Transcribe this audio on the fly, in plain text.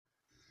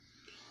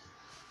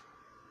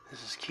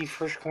This is Keith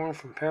Frischkorn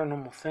from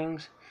Paranormal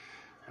Things,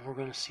 and we're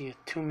going to see a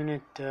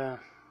 2-minute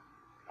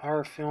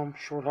horror film,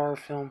 short horror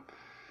film.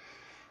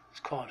 It's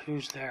called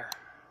Who's There?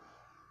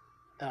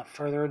 Without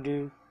further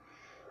ado,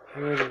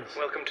 here it is.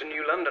 Welcome to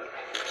New London.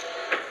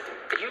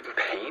 Are you in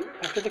pain?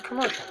 After the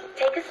commercial.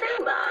 Take a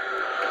sober.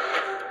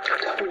 I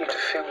don't want you to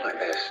feel like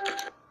this.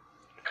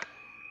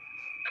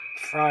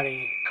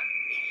 Friday,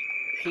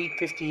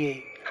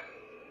 8:58.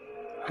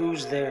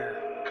 Who's there?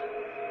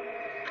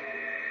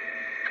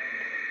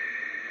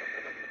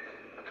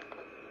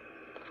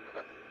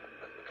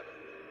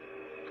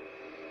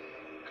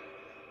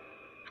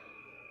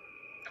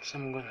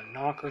 Someone gonna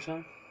knock or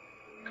something?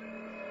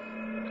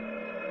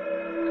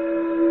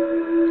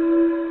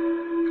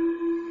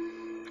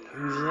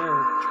 Who's there?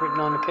 It's written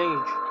on the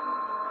page.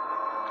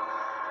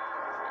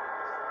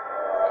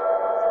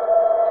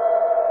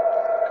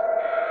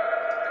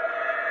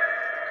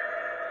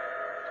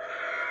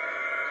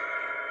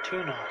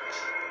 Two knocks.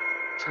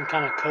 Some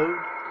kind of code.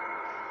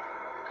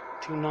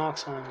 2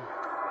 knocks on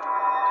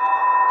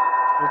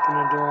open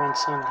the door on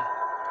Sunday.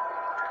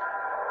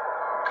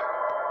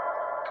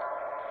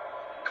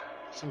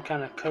 Some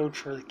kind of code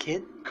for the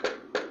kid.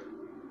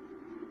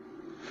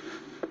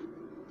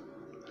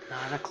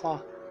 9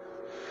 o'clock.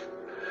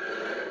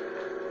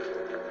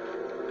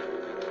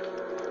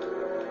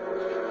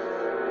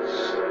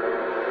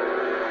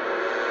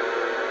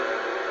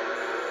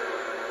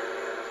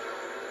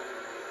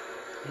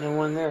 No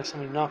one there.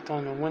 Somebody knocked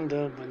on the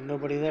window, but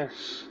nobody there.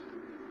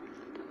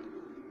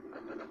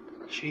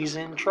 She's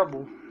in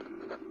trouble.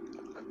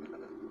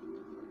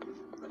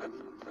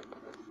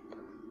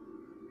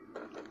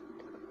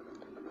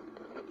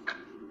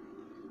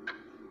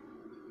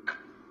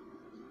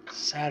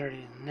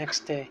 Saturday, the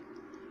next day.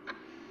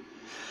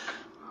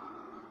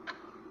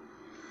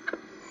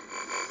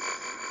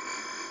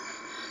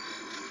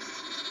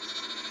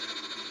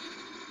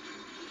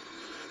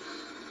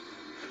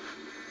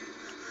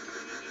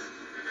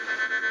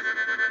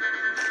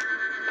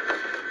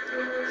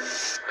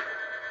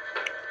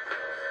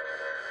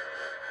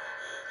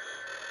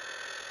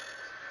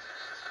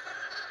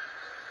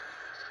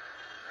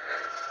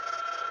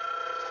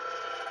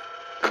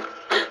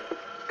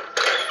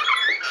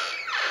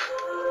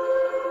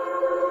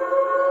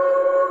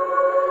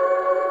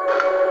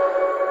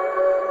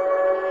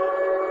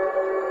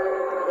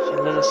 A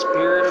little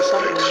spirit or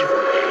something.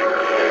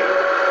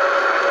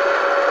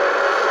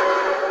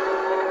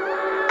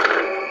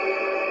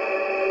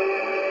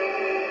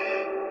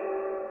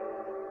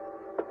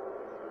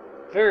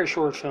 Very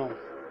short film.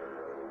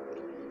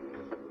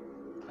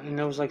 I didn't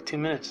know it was like 2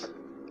 minutes.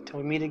 Until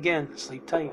we meet again. Sleep tight.